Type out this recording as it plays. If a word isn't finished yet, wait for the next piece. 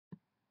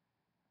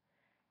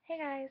Hey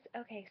guys,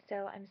 okay,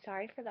 so I'm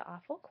sorry for the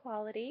awful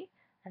quality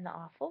and the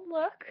awful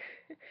look.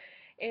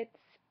 It's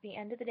the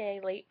end of the day,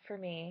 late for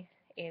me,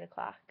 8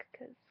 o'clock,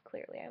 because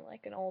clearly I'm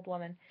like an old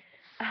woman.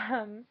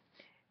 Um,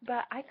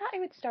 but I thought I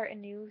would start a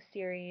new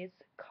series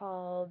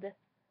called,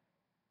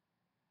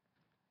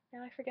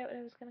 now I forget what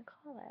I was going to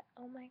call it.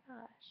 Oh my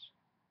gosh.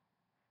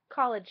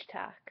 College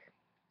Talk.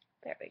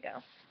 There we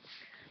go.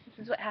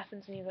 This is what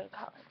happens when you go to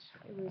college.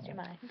 You lose your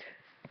mind.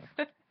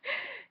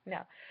 No.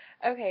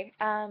 Okay,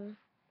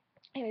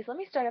 anyways, let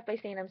me start off by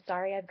saying I'm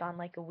sorry I've gone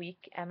like a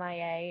week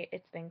MIA.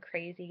 It's been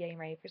crazy getting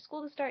ready for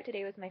school to start.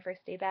 Today was my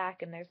first day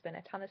back, and there's been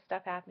a ton of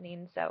stuff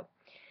happening. So,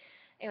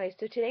 anyways,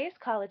 so today's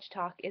college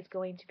talk is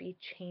going to be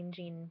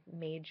changing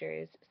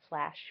majors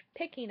slash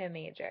picking a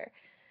major.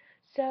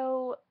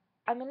 So,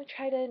 I'm going to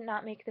try to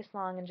not make this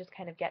long and just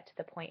kind of get to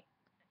the point.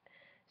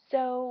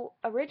 So,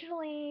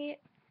 originally,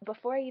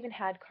 before I even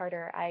had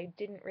Carter, I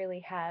didn't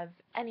really have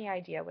any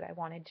idea what I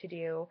wanted to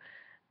do.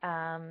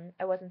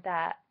 I wasn't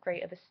that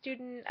great of a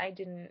student. I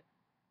didn't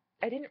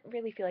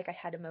really feel like I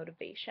had a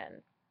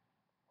motivation.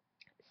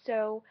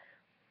 So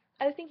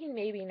I was thinking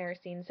maybe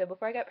nursing. So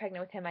before I got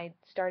pregnant with him, I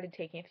started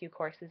taking a few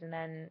courses. And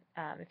then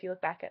if you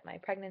look back at my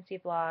pregnancy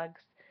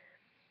vlogs,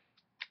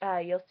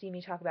 you'll see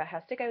me talk about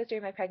how sick I was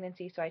during my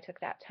pregnancy. So I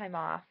took that time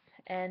off.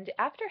 And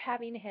after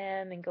having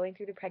him and going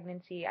through the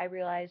pregnancy, I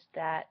realized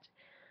that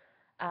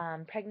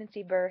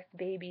pregnancy, birth,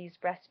 babies,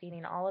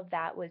 breastfeeding, all of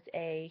that was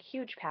a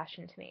huge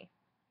passion to me.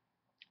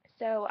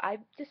 So I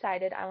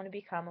decided I want to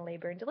become a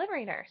labor and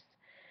delivery nurse.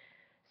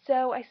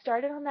 So I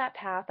started on that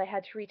path. I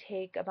had to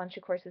retake a bunch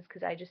of courses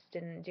because I just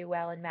didn't do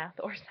well in math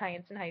or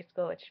science in high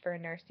school, which for a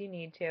nurse you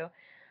need to.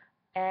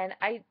 And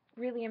I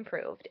really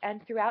improved.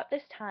 And throughout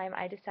this time,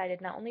 I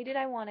decided not only did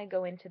I want to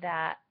go into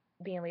that,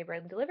 being a labor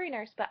and delivery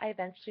nurse, but I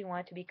eventually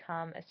wanted to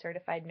become a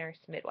certified nurse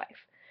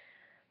midwife.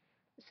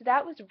 So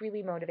that was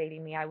really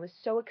motivating me. I was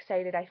so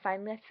excited. I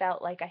finally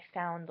felt like I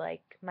found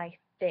like my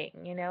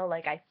thing,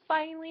 like I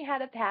finally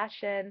had a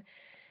passion,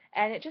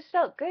 and it just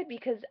felt good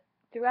because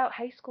throughout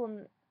high school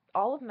and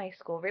all of my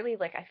school, really,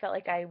 like I felt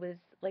like I was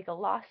like a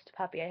lost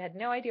puppy. I had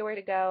no idea where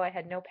to go. I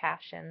had no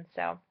passion.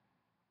 So,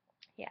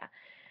 yeah.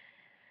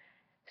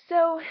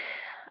 So,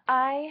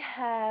 I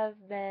have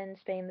been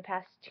spending the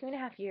past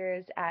 2.5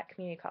 years at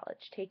community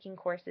college, taking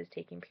courses,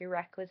 taking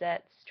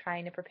prerequisites,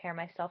 trying to prepare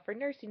myself for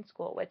nursing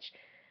school, which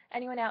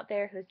anyone out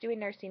there who's doing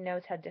nursing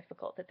knows how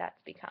difficult that's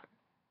become.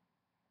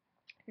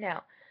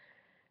 Now,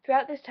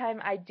 throughout this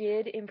time, I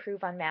did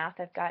improve on math.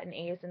 I've gotten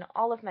A's in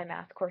all of my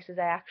math courses.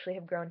 I actually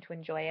have grown to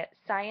enjoy it.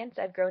 Science,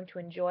 I've grown to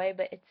enjoy,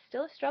 but it's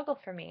still a struggle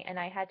for me. And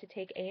I had to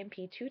take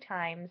A&P 2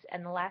 times,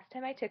 and the last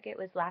time I took it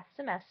was last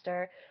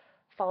semester,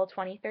 fall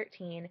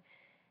 2013.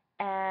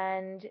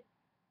 And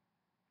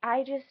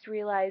I just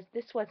realized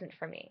this wasn't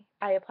for me.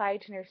 I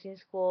applied to nursing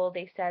school.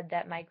 They said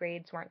that my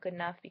grades weren't good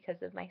enough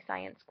because of my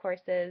science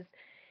courses.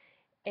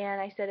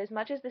 And I said, as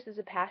much as this is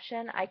a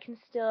passion, I can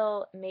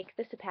still make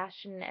this a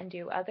passion and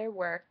do other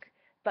work,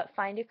 but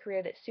find a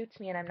career that suits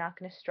me and I'm not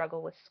going to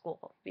struggle with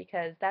school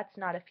because that's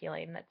not a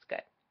feeling that's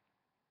good.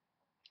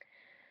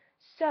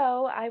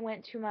 So I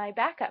went to my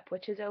backup,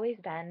 which has always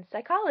been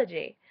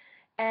psychology.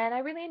 And I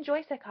really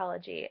enjoy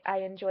psychology. I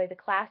enjoy the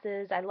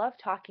classes. I love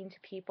talking to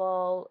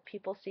people.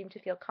 People seem to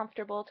feel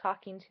comfortable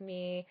talking to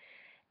me.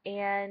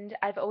 And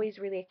I've always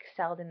really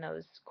excelled in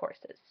those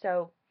courses.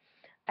 So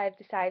I've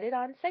decided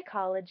on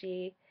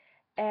psychology,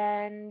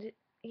 and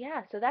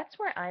yeah, so that's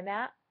where I'm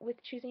at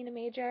with choosing a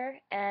major,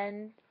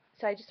 and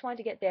so I just wanted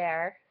to get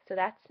there. So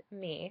that's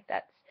me.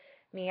 That's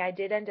me. I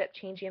did end up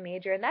changing a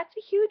major, and that's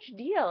a huge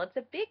deal. It's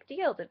a big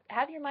deal to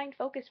have your mind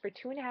focused for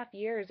 2.5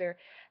 years or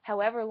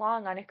however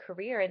long on a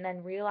career and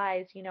then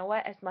realize, you know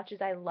what, as much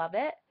as I love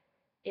it,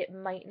 it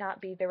might not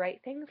be the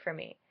right thing for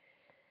me.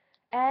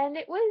 And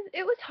it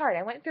was hard.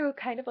 I went through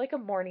kind of like a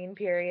mourning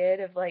period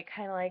of like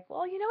kind of like,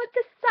 well, you know what,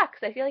 this sucks.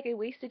 I feel like I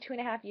wasted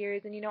 2.5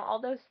 years, and all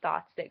those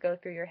thoughts that go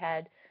through your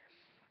head.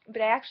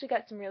 But I actually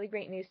got some really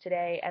great news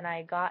today, and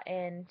I got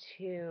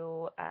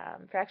into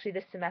for actually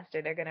this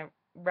semester they're gonna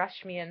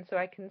rush me in so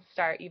I can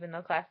start even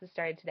though classes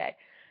started today.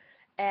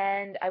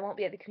 And I won't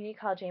be at the community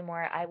college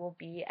anymore. I will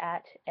be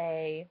at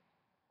a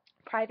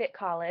private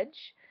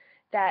college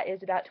that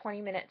is about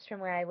 20 minutes from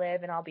where I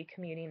live, and I'll be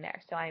commuting there.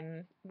 So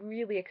I'm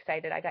really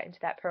excited. I got into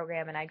that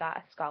program and I got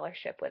a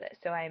scholarship with it.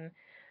 So I'm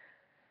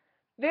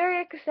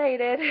very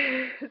excited.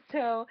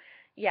 So,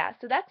 yeah,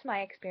 so that's my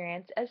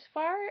experience. As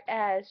far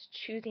as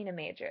choosing a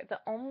major, the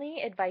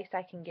only advice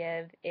I can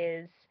give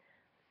is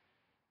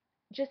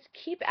just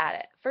keep at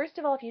it. First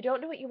of all, if you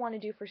don't know what you want to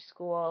do for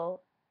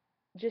school,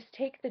 just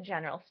take the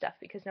general stuff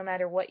because no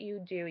matter what you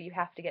do, you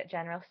have to get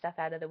general stuff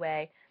out of the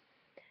way.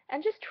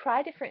 And just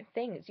try different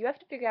things. You have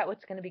to figure out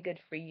what's going to be good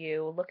for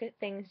you. Look at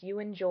things you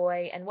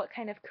enjoy and what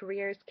kind of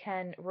careers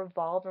can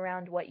revolve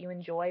around what you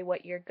enjoy,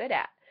 what you're good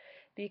at.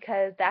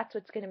 Because that's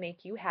what's going to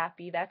make you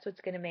happy. That's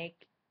what's going to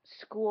make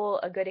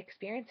school a good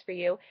experience for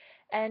you.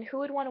 And who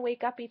would want to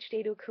wake up each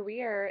day to a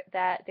career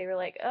that they were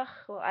like, ugh,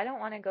 well, I don't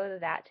want to go to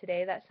that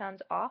today. That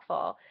sounds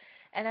awful.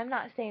 And I'm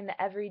not saying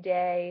that every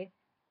day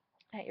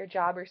at your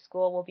job or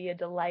school will be a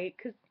delight,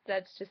 because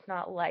that's just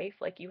not life.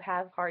 Like, you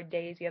have hard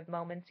days, you have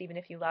moments, even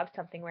if you love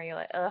something, where you're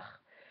like, ugh,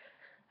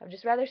 I'd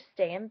just rather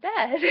stay in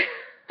bed.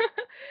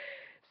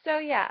 So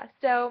yeah,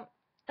 so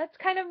that's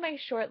kind of my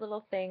short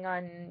little thing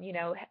on,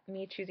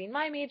 me choosing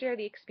my major,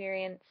 the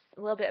experience,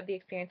 a little bit of the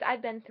experience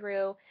I've been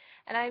through,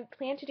 and I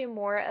plan to do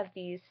more of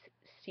these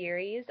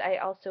series. I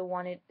also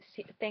wanted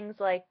things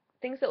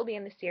that will be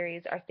in the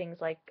series are things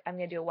like I'm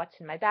going to do a what's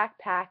in my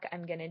backpack,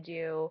 I'm going to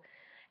do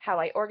how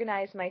I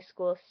organize my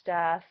school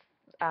stuff,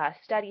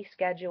 study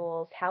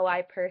schedules, how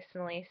I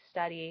personally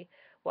study,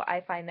 what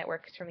I find that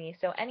works for me.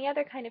 So any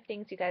other kind of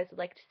things you guys would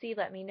like to see,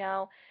 let me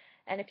know.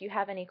 And if you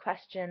have any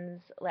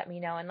questions, let me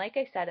know. And like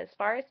I said, as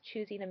far as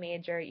choosing a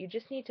major, you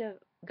just need to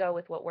go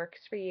with what works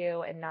for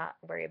you and not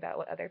worry about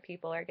what other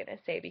people are going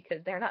to say,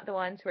 because they're not the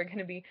ones who are going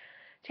to be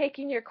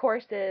taking your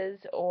courses,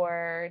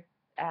 or,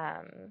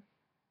 wow,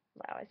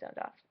 I zoned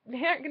off.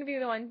 They aren't going to be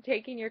the ones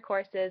taking your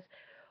courses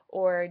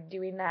or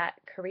doing that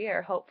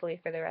career, hopefully,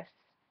 for the rest,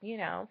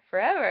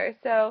 forever.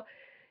 So,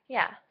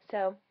 yeah,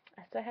 so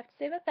that's what I have to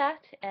say about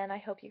that, and I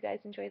hope you guys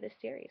enjoy this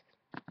series.